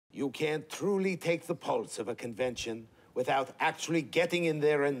You can't truly take the pulse of a convention without actually getting in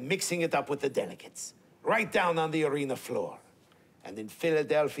there and mixing it up with the delegates. Right down on the arena floor. And in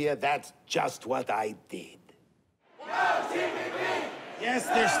Philadelphia, that's just what I did. Yes,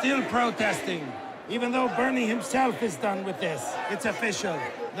 they're still protesting. Even though Bernie himself is done with this. It's official.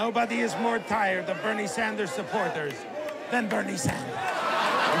 Nobody is more tired of Bernie Sanders supporters than Bernie Sanders.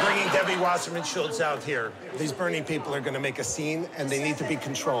 I'm bringing Debbie Wasserman Schultz out here. These Bernie people are going to make a scene, and they need to be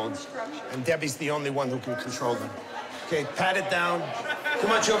controlled. And Debbie's the only one who can control them. Okay, pat it down. Too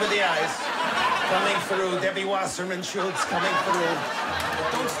much over the eyes. Coming through. Debbie Wasserman Schultz coming through.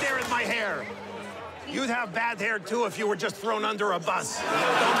 Don't stare at my hair. You'd have bad hair, too, if you were just thrown under a bus.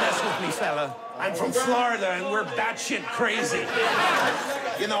 Don't mess with me, fella. I'm from Florida, and we're batshit crazy.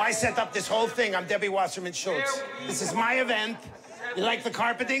 You know, I set up this whole thing. I'm Debbie Wasserman Schultz. This is my event. You like the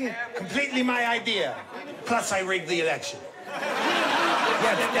carpeting? Completely my idea. Plus, I rigged the election.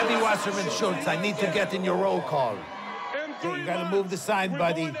 Yes, Debbie Wasserman Schultz, I need to get in your roll call. Okay, you gotta move the sign,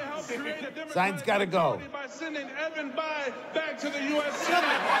 buddy. Sign's gotta go. By sending Evan Bayh back to the U.S.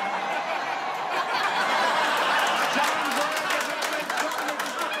 Senate.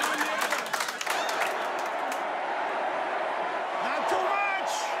 Not too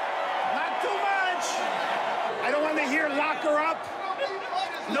much. Not too much. I don't want to hear lock her up.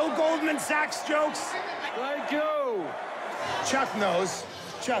 No Goldman Sachs jokes. Thank you. Chuck knows.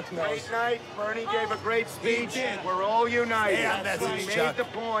 Chuck knows. Great night. Bernie gave a great speech. We're all united. Stay on message, he made Chuck. the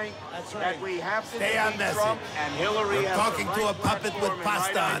point that we have to Stay on defeat message. Trump and Hillary. We're talking to a puppet with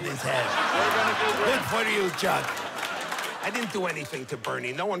pasta on his head. Good for you, Chuck. I didn't do anything to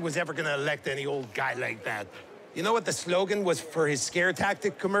Bernie. No one was ever going to elect any old guy like that. You know what the slogan was for his scare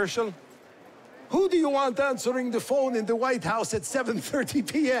tactic commercial? Who do you want answering the phone in the White House at 7:30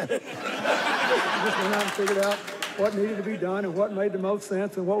 p.m.? We just went out and figured out what needed to be done and what made the most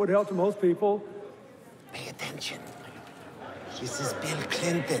sense and what would help the most people. Pay attention. This is Bill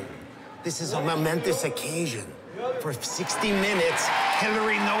Clinton. This is a momentous occasion. For 60 minutes,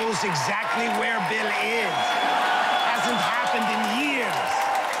 Hillary knows exactly where Bill is. Hasn't happened in years.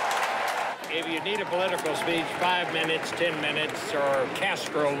 If you need a political speech, 5 minutes, 10 minutes, or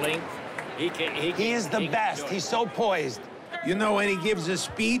Castro length, he is the best. He's so poised. You know, when he gives a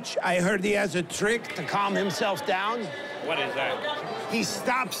speech, I heard he has a trick to calm himself down. What is that? He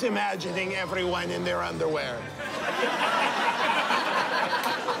stops imagining everyone in their underwear.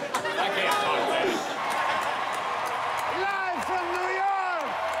 I can't talk that. Live from New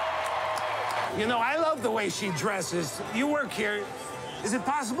York! You know, I love the way she dresses. You work here. Is it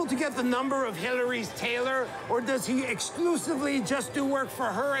possible to get the number of Hillary's tailor, or does he exclusively just do work for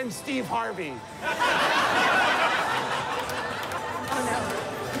her and Steve Harvey? Oh,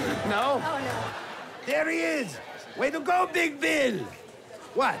 no. No? Oh, no. There he is. Way to go, Big Bill.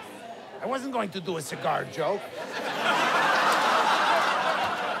 What? I wasn't going to do a cigar joke.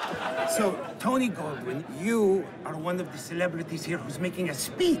 So, Tony Goldwyn, you are one of the celebrities here who's making a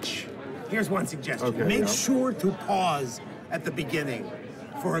speech. Here's one suggestion. Okay, Make yeah. sure to pause at the beginning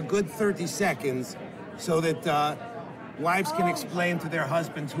for a good 30 seconds so that wives can explain to their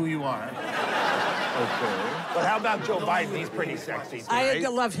husbands who you are. Okay. But how about Joe Biden? He's pretty sexy, too, I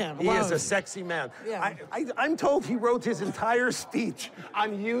right? love him. He is a sexy man. Yeah. I'm told he wrote his entire speech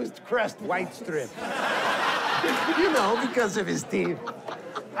on used Crest white strip. You know, because of his teeth.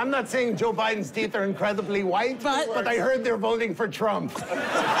 I'm not saying Joe Biden's teeth are incredibly white, but I heard they're voting for Trump.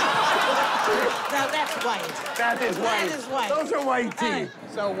 Now that's white. That is white. That is white. Those are white teeth.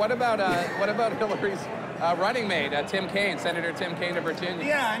 So what about Hillary's running mate, Tim Kaine, Senator Tim Kaine of Virginia?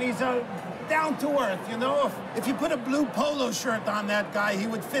 Yeah, and he's down to earth, you know? If you put a blue polo shirt on that guy, he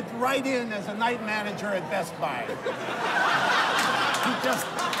would fit right in as a night manager at Best Buy.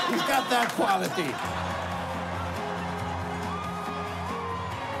 He's got that quality.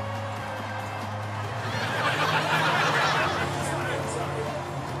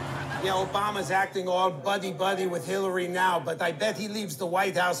 Yeah, Obama's acting all buddy-buddy with Hillary now, but I bet he leaves the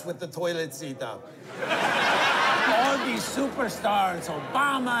White House with the toilet seat up. All these superstars,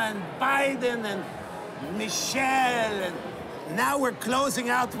 Obama and Biden and Michelle, and now we're closing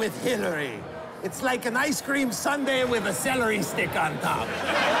out with Hillary. It's like an ice cream sundae with a celery stick on top.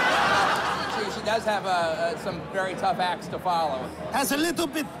 She does have some very tough acts to follow. Has a little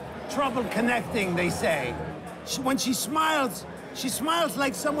bit trouble connecting, they say. When she smiles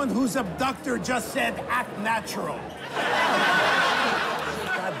like someone whose abductor just said, act natural.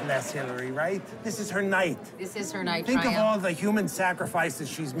 God bless Hillary, right? This is her night. This is her night. Think of all the human sacrifices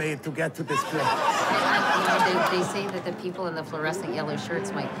she's made to get to this place. They say that the people in the fluorescent yellow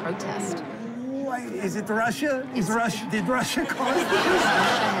shirts might protest. Why, is it Russia? Did Russia cause this?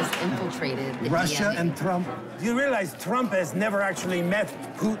 Russia has infiltrated the Russia DNC. and Trump. Do you realize Trump has never actually met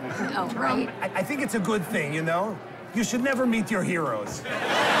Putin? Oh, right. I think it's a good thing, you know? You should never meet your heroes.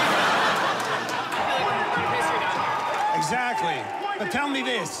 Exactly. But tell me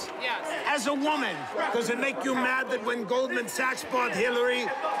this. Yes. As a woman, does it make you mad that when Goldman Sachs bought Hillary,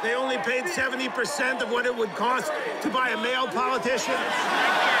 they only paid 70% of what it would cost to buy a male politician?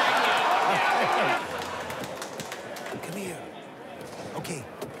 Come here.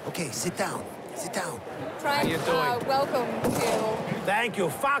 Okay, sit down. Sit down. Frank, welcome to... Thank you.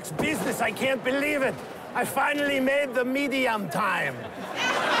 Fox Business, I can't believe it. I finally made the medium time.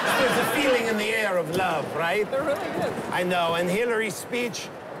 There's a feeling in the air of love, right? There really is. I know, and Hillary's speech,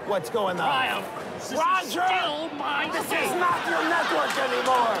 what's going on? Roger! This is not your network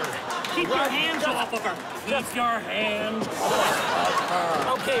anymore! Keep your hands off of her! Keep your hands off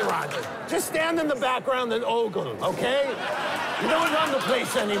of her! Okay, Roger. Just stand in the background and ogle, okay? You don't run the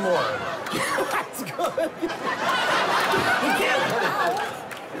place anymore. That's good. He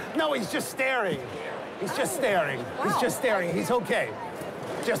can't. No, he's just staring. He's just staring. Wow. He's just staring. He's okay.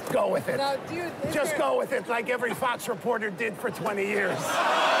 Just go with it. Now, dude, Just go with it like every Fox reporter did for 20 years.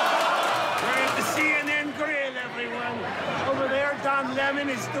 We're at the CNN Grill, everyone. Over there, Don Lemon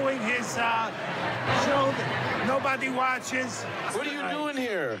is doing his show that nobody watches. What are you doing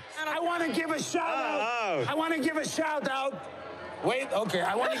here? And I want to give a shout out. I want to give a shout out. Wait, okay.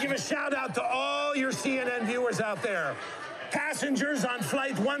 I want to give a shout out to all your CNN viewers out there. Passengers on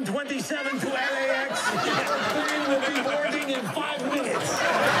flight 127 to LAX. They will be boarding in 5 minutes.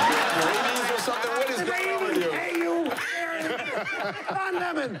 Rabies or something? What is going on with you? Pay you Don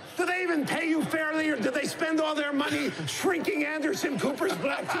Lemon, do they even pay you fairly, or do they spend all their money shrinking Anderson Cooper's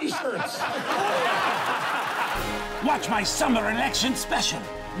black T-shirts? Watch my summer election special,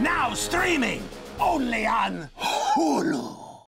 now streaming only on Hulu.